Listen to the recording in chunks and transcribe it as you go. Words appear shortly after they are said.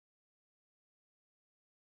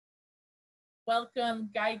Welcome,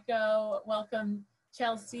 Geico. Welcome,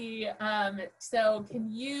 Chelsea. So can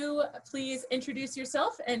you please introduce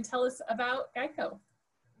yourself and tell us about Geico?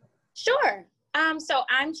 Sure. So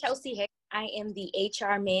I'm Chelsea Hicks. I am the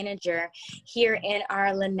HR manager here in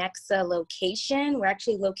our Lenexa location. We're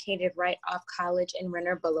actually located right off College and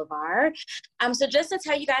Renner Boulevard. So just to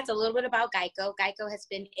tell you guys a little bit about Geico, Geico has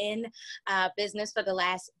been in business for the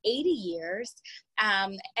last 80 years.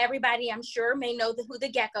 Everybody, I'm sure, may know who the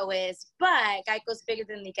gecko is, but Geico's bigger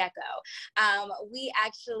than the gecko. We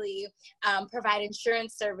actually provide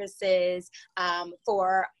insurance services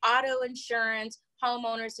for auto insurance,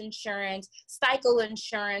 homeowners insurance, cycle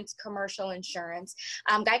insurance, commercial insurance.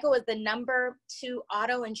 Geico is the #2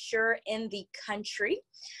 auto insurer in the country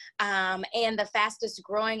and the fastest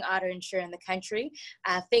growing auto insurer in the country.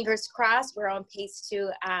 Fingers crossed, we're on pace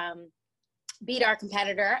to beat our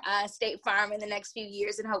competitor, State Farm, in the next few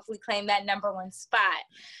years and hopefully claim that #1 spot.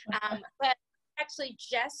 But actually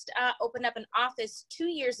just opened up an office 2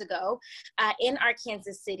 years ago in our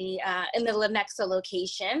Kansas City, in the Lenexa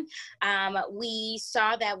location. We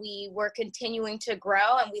saw that we were continuing to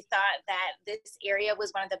grow and we thought that this area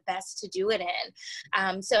was one of the best to do it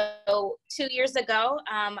in. So 2 years ago,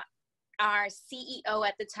 our CEO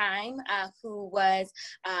at the time, who was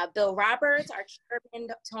Bill Roberts, our chairman,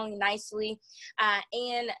 Tony Nicely,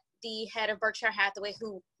 and the head of Berkshire Hathaway,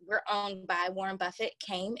 who were owned by Warren Buffett,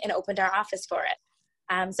 came and opened our office for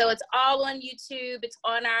us. So it's all on YouTube. It's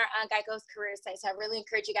on our Geico's career site. So I really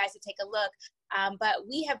encourage you guys to take a look. But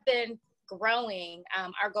we have been growing.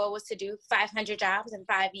 Our goal was to do 500 jobs in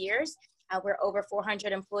 5 years. We're over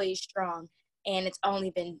 400 employees strong. And it's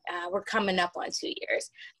only been, we're coming up on 2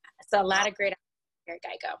 years. So a lot of great here at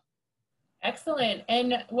Geico. Excellent.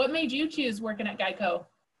 And what made you choose working at Geico?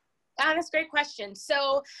 That's a great question.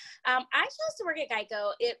 So I chose to work at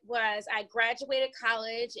Geico. I graduated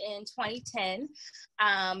college in 2010.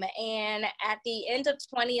 And at the end of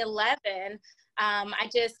 2011, I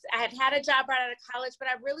had a job right out of college, but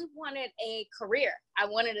I really wanted a career. I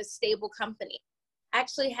wanted a stable company. I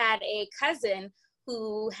actually had a cousin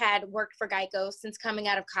who had worked for Geico since coming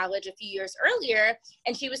out of college a few years earlier,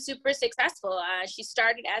 and she was super successful. She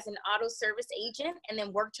started as an auto service agent and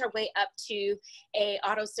then worked her way up to a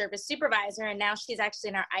auto service supervisor, and now she's actually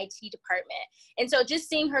in our IT department. And so just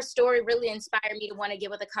seeing her story really inspired me to want to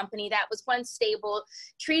get with a company that was, one, stable,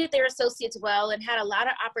 treated their associates well, and had a lot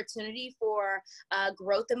of opportunity for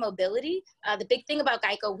growth and mobility. The big thing about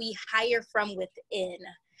Geico, we hire from within.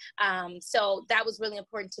 So that was really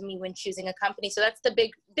important to me when choosing a company. So that's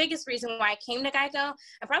the biggest reason why I came to Geico,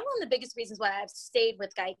 and probably one of the biggest reasons why I've stayed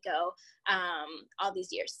with Geico all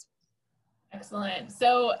these years. Excellent.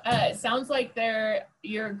 So it sounds like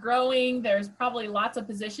you're growing. There's probably lots of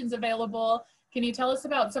positions available. Can you tell us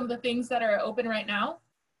about some of the things that are open right now?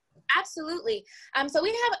 Absolutely. So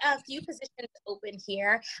we have a few positions open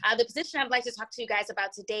here. The position I'd like to talk to you guys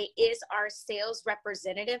about today is our sales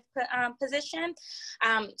representative position.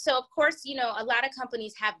 So of course, you know, a lot of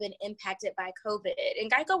companies have been impacted by COVID, and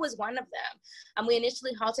Geico was one of them. We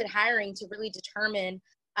initially halted hiring to really determine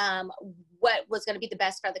what was going to be the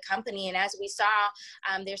best for the company. And as we saw,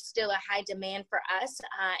 there's still a high demand for us,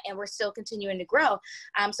 and we're still continuing to grow.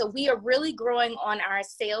 So we are really growing on our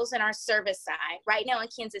sales and our service side. Right now in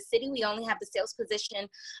Kansas City, we only have the sales position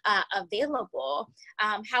available.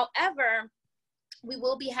 However, we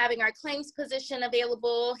will be having our claims position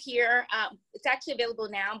available here. It's actually available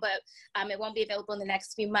now, but it won't be available in the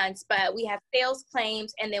next few months. But we have sales,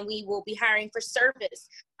 claims, and then we will be hiring for service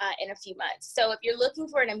in a few months. So if you're looking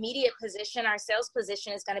for an immediate position, our sales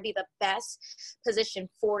position is going to be the best position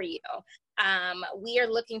for you. We are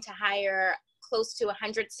looking to hire close to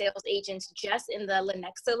 100 sales agents just in the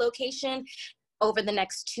Lenexa location over the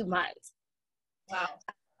next 2 months. Wow.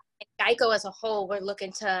 Geico as a whole, we're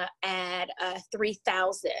looking to add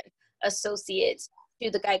 3,000 associates to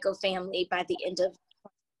the Geico family by the end of.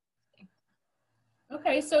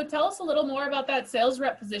 Okay, so tell us a little more about that sales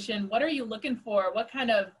rep position. What are you looking for? What kind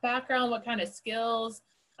of background, what kind of skills,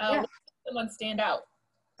 what makes someone stand out?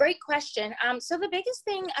 Great question. So the biggest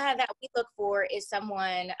thing that we look for is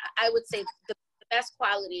someone, I would say the best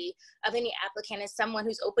quality of any applicant is someone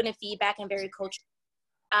who's open to feedback and very coachable.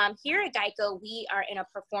 Here at Geico, we are in a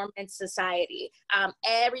performance society.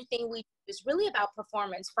 Everything we do is really about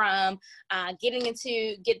performance, from getting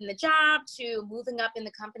the job to moving up in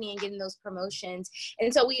the company and getting those promotions.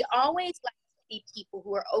 And so we always like to see people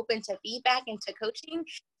who are open to feedback and to coaching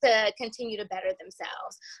to continue to better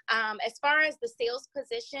themselves. As far as the sales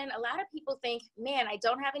position, a lot of people think, man, I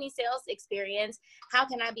don't have any sales experience. How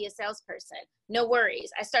can I be a salesperson? No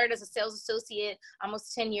worries. I started as a sales associate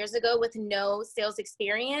almost 10 years ago with no sales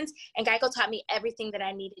experience, and Geico taught me everything that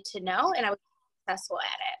I needed to know, and I was successful at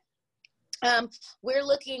it. We're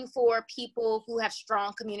looking for people who have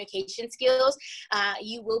strong communication skills.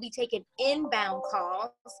 You will be taking inbound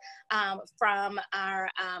calls from our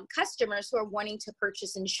customers who are wanting to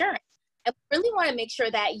purchase insurance. And we really want to make sure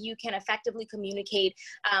that you can effectively communicate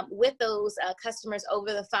with those customers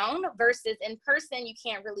over the phone versus in person. You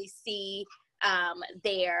can't really see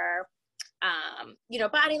their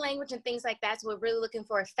body language and things like that. So we're really looking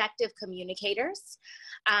for effective communicators.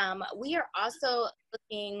 We are also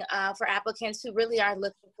looking for applicants who really are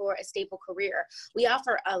looking for a stable career. We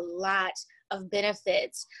offer a lot of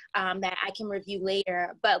benefits that I can review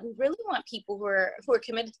later, but we really want people who are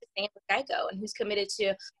committed to staying with Geico and who's committed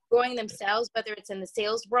to growing themselves, whether it's in the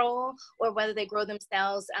sales role or whether they grow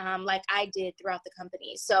themselves like I did throughout the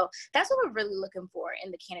company. So that's what we're really looking for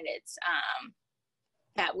in the candidates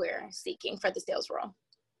that we're seeking for the sales role.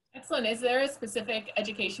 Excellent. Is there a specific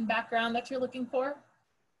education background that you're looking for?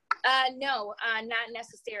 No, not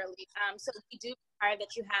necessarily. So we do require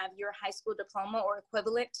that you have your high school diploma or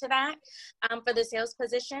equivalent to that for the sales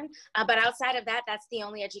position. But outside of that, that's the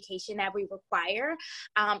only education that we require.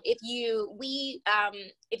 If you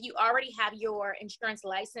already have your insurance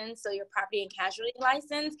license, so your property and casualty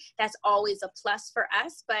license, that's always a plus for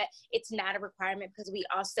us, but it's not a requirement because we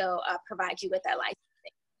also provide you with that license.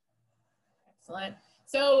 Excellent.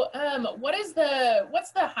 So what's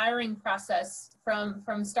the hiring process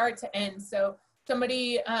from start to end? So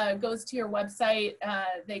somebody goes to your website,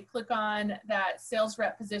 they click on that sales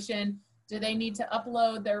rep position. Do they need to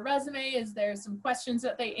upload their resume? Is there some questions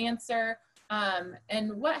that they answer?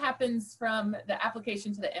 And what happens from the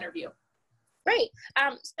application to the interview? Great.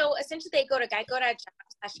 So essentially they go to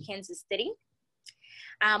geico.jobs/Kansas City.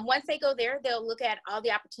 Once they go there, they'll look at all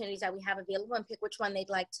the opportunities that we have available and pick which one they'd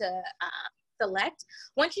like to select.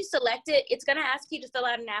 Once you select it, it's going to ask you to fill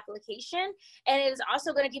out an application, and it is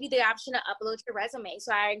also going to give you the option to upload your resume.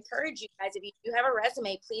 So I encourage you guys, if you do have a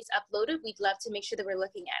resume, please upload it. We'd love to make sure that we're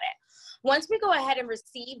looking at it. Once we go ahead and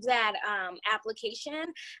receive that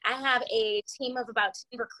application, I have a team of about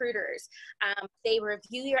 10 recruiters. They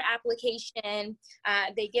review your application.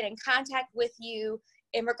 They get in contact with you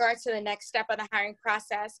in regards to the next step of the hiring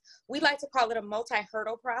process. We like to call it a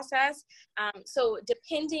multi-hurdle process. So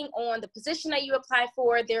depending on the position that you apply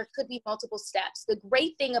for, there could be multiple steps. The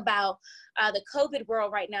great thing about the COVID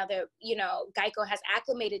world right now that, Geico has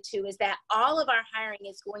acclimated to is that all of our hiring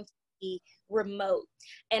is going to be remote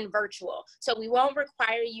and virtual. So we won't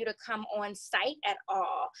require you to come on site at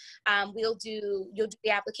all. You'll do the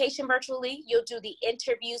application virtually. You'll do the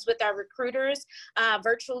interviews with our recruiters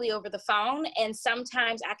virtually over the phone. And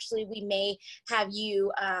sometimes actually we may have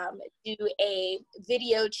you do a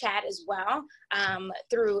video chat as well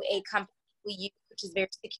through a company we use, which is very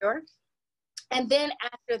secure. And then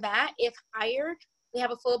after that, if hired, we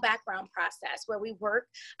have a full background process where we work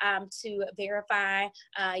to verify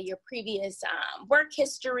your previous work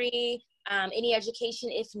history, any education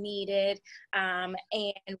if needed, and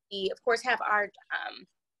we of course have our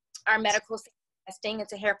medical testing.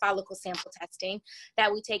 It's a hair follicle sample testing that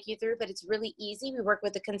we take you through, but it's really easy. We work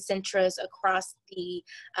with the Concentras across the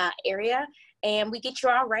area, and we get you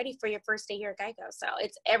all ready for your first day here at Geico. So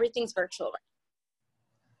everything's virtual.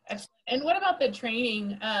 Excellent. And what about the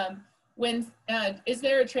training? Is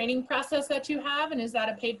there a training process that you have, and is that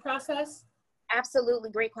a paid process?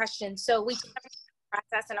 Absolutely, great question. So we have a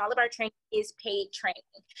process, and all of our training is paid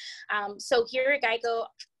training. So here at Geico,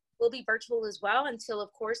 we'll be virtual as well until,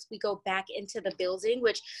 of course, we go back into the building,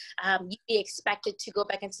 which you'd be expected to go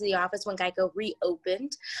back into the office when Geico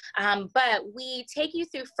reopened. But we take you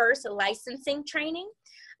through first licensing training.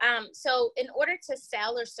 So in order to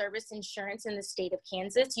sell or service insurance in the state of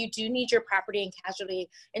Kansas, you do need your property and casualty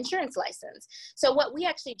insurance license. So what we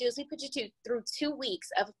actually do is we put you through 2 weeks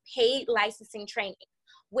of paid licensing training,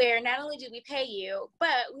 where not only do we pay you,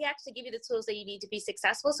 but we actually give you the tools that you need to be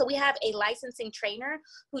successful. So we have a licensing trainer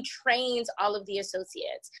who trains all of the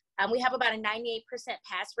associates. We have about a 98%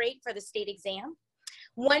 pass rate for the state exam.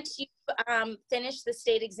 Once you finish the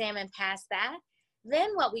state exam and pass that,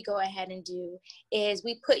 then what we go ahead and do is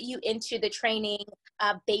we put you into the training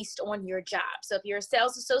based on your job. So if you're a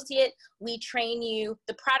sales associate, we train you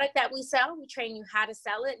the product that we sell. We train you how to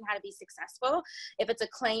sell it and how to be successful. If it's a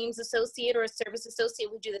claims associate or a service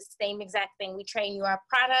associate, we do the same exact thing. We train you our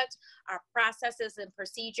product, our processes and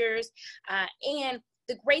procedures, and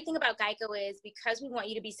the great thing about Geico is because we want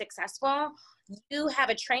you to be successful, you have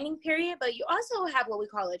a training period, but you also have what we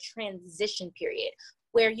call a transition period,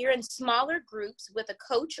 where you're in smaller groups with a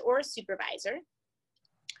coach or a supervisor,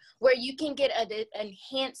 where you can get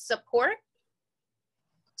enhanced support.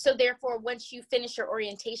 So therefore, once you finish your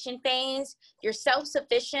orientation phase, you're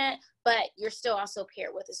self-sufficient, but you're still also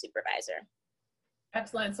paired with a supervisor.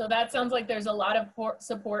 Excellent. So that sounds like there's a lot of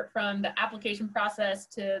support from the application process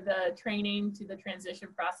to the training to the transition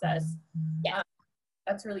process. Yeah.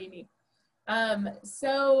 That's really unique.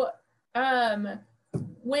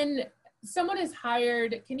 When someone is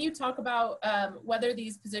hired, can you talk about whether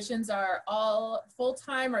these positions are all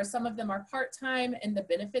full-time or some of them are part-time and the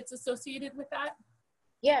benefits associated with that?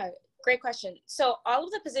 Yeah, great question. So all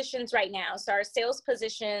of the positions right now, so our sales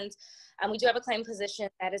positions, we do have a claim position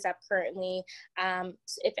that is up currently.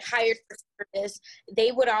 If hired for service,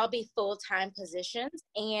 they would all be full-time positions,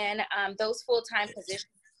 and those full-time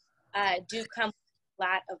positions do come with a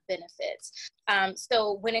lot of benefits.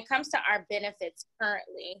 So when it comes to our benefits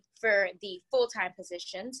currently for the full-time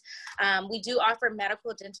positions, we do offer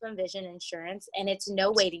medical, dental, and vision insurance, and it's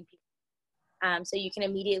no waiting period. So you can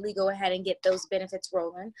immediately go ahead and get those benefits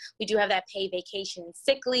rolling. We do have that paid vacation and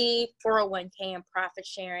sick leave, 401k and profit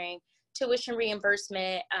sharing, tuition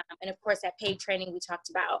reimbursement, and of course that paid training we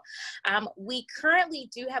talked about. We currently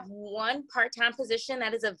do have one part-time position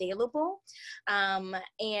that is available,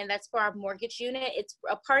 and that's for our mortgage unit. It's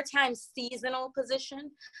a part-time seasonal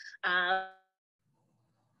position.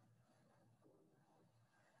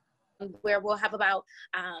 Where we'll have about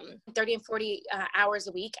 30 and 40 hours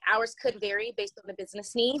a week. Hours could vary based on the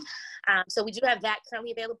business need. So we do have that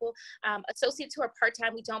currently available. Associates who are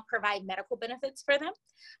part-time, we don't provide medical benefits for them.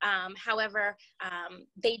 However,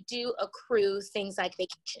 they do accrue things like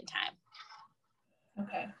vacation time.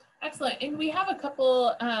 Okay, excellent. And we have a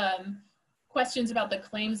couple questions about the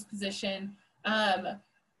claims position.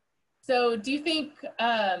 So do you think,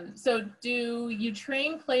 do you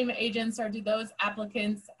train claim agents, or do those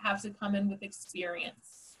applicants have to come in with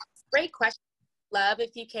experience? Great question. Love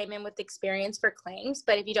if you came in with experience for claims,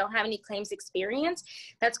 but if you don't have any claims experience,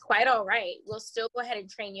 that's quite all right. We'll still go ahead and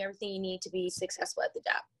train you everything you need to be successful at the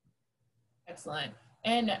job. Excellent.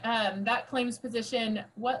 And that claims position,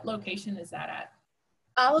 what location is that at?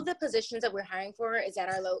 All of the positions that we're hiring for is at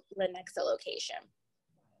our Lenexa location.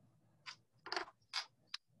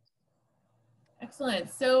 Excellent.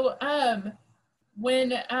 So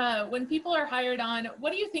when people are hired on,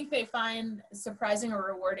 what do you think they find surprising or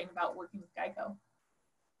rewarding about working with Geico?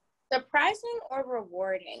 Surprising or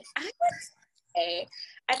rewarding? I would say,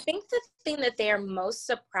 I think the thing that they're most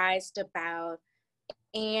surprised about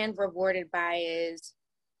and rewarded by is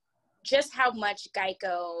just how much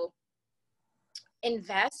Geico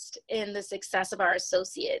invest in the success of our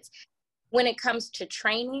associates. When it comes to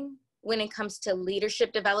training, when it comes to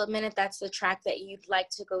leadership development, if that's the track that you'd like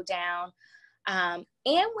to go down, and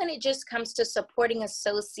when it just comes to supporting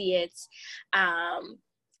associates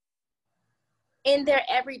in their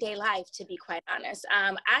everyday life, to be quite honest.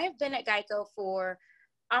 I have been at Geico for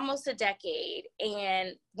almost a decade,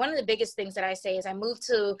 and one of the biggest things that I say is I moved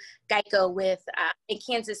to Geico in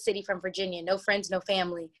Kansas City from Virginia, no friends, no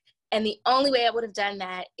family. And the only way I would have done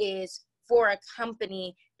that is for a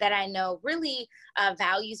company that I know really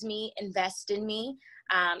values me, invests in me.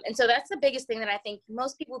 And so that's the biggest thing that I think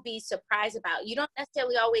most people will be surprised about. You don't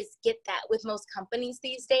necessarily always get that with most companies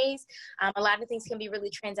these days. A lot of things can be really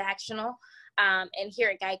transactional. And here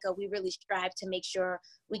at Geico, we really strive to make sure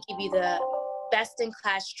we give you the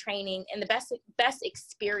best-in-class training and the best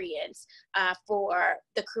experience for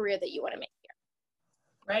the career that you want to make here.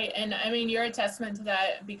 Right, and I mean, you're a testament to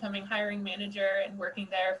that, becoming hiring manager and working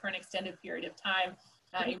there for an extended period of time.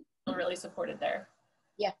 You feel really supported there.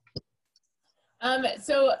 Yeah.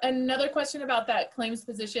 So another question about that claims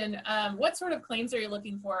position, what sort of claims are you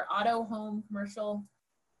looking for? Auto, home, commercial?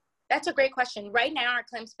 That's a great question. Right now, our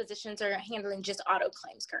claims positions are handling just auto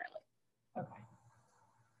claims currently. Okay.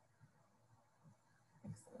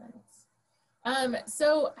 Excellent.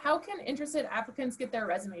 So how can interested applicants get their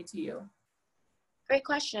resume to you? Great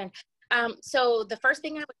question. So the first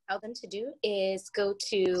thing I would tell them to do is go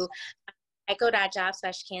to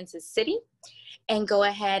geico.job/Kansas City and go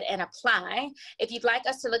ahead and apply. If you'd like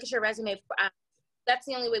us to look at your resume, that's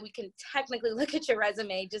the only way we can technically look at your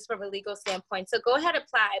resume just from a legal standpoint. So go ahead,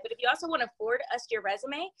 apply. But if you also want to forward us your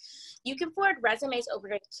resume, you can forward resumes over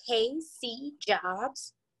to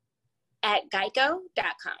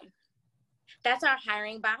kcjobs@geico.com. That's our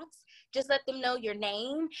hiring box. Just let them know your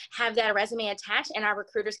name, have that resume attached, and our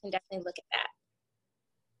recruiters can definitely look at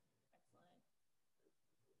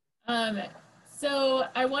that. So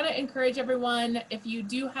I want to encourage everyone, if you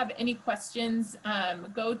do have any questions,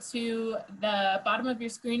 go to the bottom of your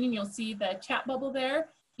screen and you'll see the chat bubble there.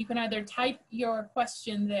 You can either type your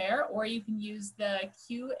question there, or you can use the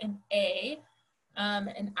Q&A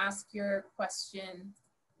and ask your question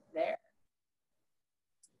there.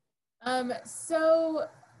 So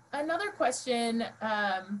another question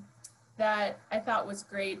that I thought was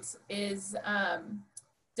great is,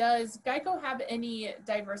 does Geico have any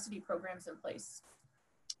diversity programs in place?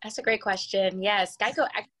 That's a great question. Yes, Geico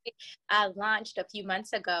actually launched a few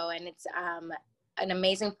months ago, and it's an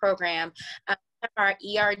amazing program. Our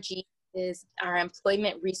ERG is our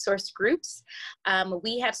employment resource groups.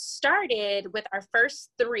 We have started with our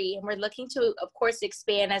first 3, and we're looking to, of course,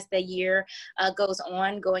 expand as the year goes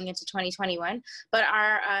on, going into 2021. But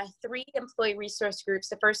our 3 employee resource groups,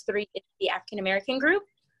 the first 3 is the African American group,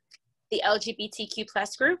 the LGBTQ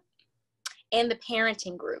plus group, and the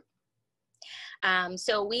parenting group.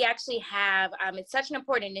 So we actually have, it's such an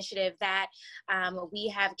important initiative that we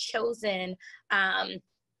have chosen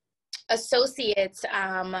associates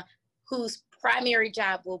whose primary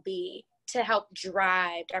job will be to help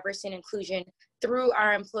drive diversity and inclusion through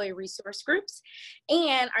our employee resource groups.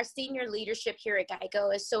 And our senior leadership here at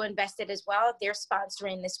Geico is so invested as well. They're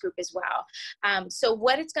sponsoring this group as well. So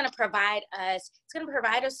what it's going to provide us, it's going to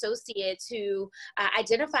provide associates who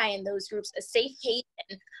identify in those groups a safe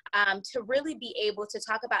haven to really be able to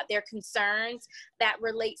talk about their concerns that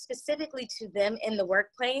relate specifically to them in the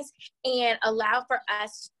workplace, and allow for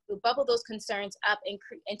us to bubble those concerns up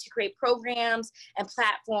and to create programs and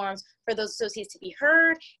platforms for those associates to be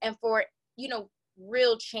heard, and for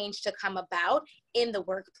real change to come about in the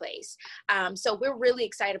workplace. So we're really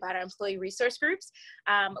excited about our employee resource groups.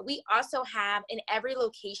 We also have in every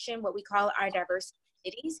location what we call our diversity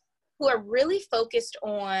cities, who are really focused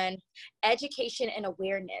on education and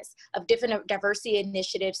awareness of different diversity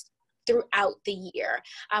initiatives throughout the year.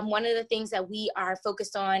 One of the things that we are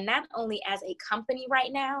focused on, not only as a company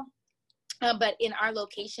right now, but in our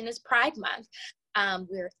location, is Pride Month.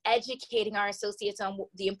 We're educating our associates on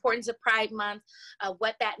the importance of Pride Month,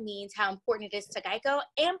 what that means, how important it is to Geico,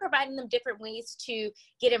 and providing them different ways to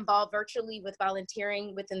get involved virtually with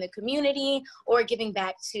volunteering within the community or giving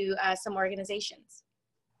back to some organizations.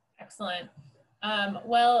 Excellent.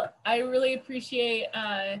 Well, I really appreciate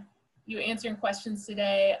you answering questions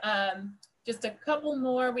today. Just a couple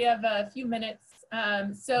more. We have a few minutes.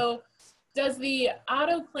 So does the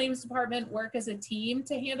auto claims department work as a team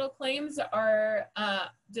to handle claims, or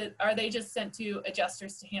are they just sent to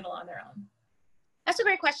adjusters to handle on their own? That's a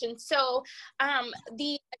great question. So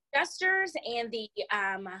the adjusters and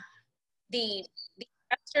the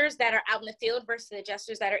adjusters that are out in the field versus the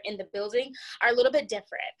adjusters that are in the building are a little bit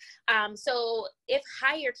different. So if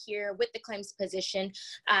hired here with the claims position,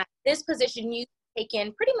 this position you take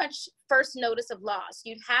in pretty much first notice of loss.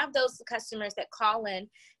 You'd have those customers that call in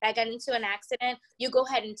that got into an accident. You go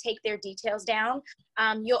ahead and take their details down.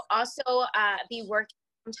 You'll also be working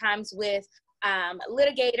sometimes with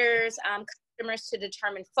litigators, customers to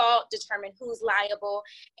determine fault, determine who's liable,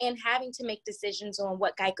 and having to make decisions on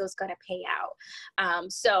what Geico's going to pay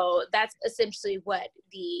out. So that's essentially what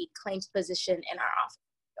the claims position in our office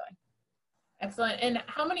is doing. Excellent. And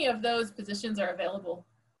how many of those positions are available?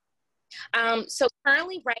 So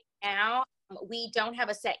currently right now, we don't have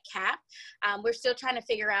a set cap. We're still trying to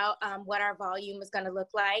figure out what our volume is going to look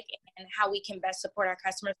like and how we can best support our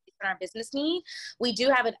customers based on our business need. We do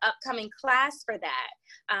have an upcoming class for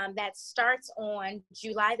that that starts on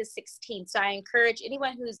July the 16th. So I encourage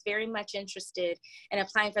anyone who's very much interested in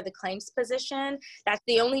applying for the claims position. That's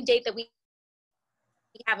the only date that we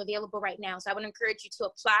have available right now. So I would encourage you to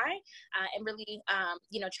apply and really,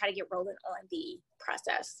 try to get rolling on the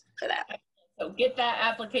process for that. So get that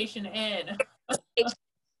application in.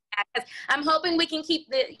 I'm hoping we can keep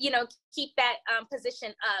that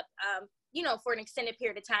position up, for an extended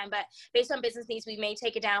period of time. But based on business needs, we may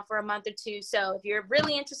take it down for a month or two. So if you're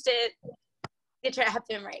really interested, get your app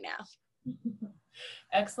in right now.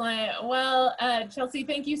 Excellent. Well, Chelsea,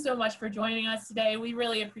 thank you so much for joining us today. We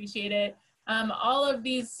really appreciate it. All of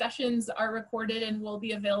these sessions are recorded and will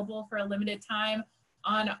be available for a limited time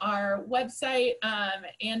on our website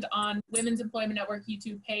and on Women's Employment Network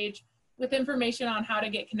YouTube page with information on how to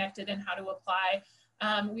get connected and how to apply.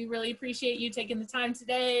 We really appreciate you taking the time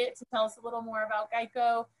today to tell us a little more about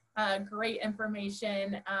Geico. Great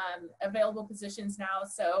information, available positions now.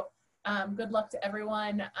 So good luck to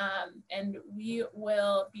everyone. And we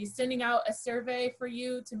will be sending out a survey for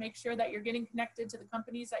you to make sure that you're getting connected to the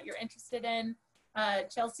companies that you're interested in.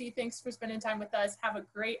 Chelsea, thanks for spending time with us. Have a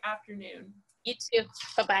great afternoon. You too.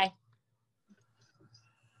 Bye-bye.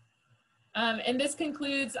 And this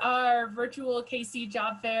concludes our virtual KC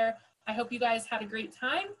job fair. I hope you guys had a great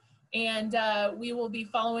time, and we will be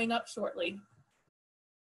following up shortly.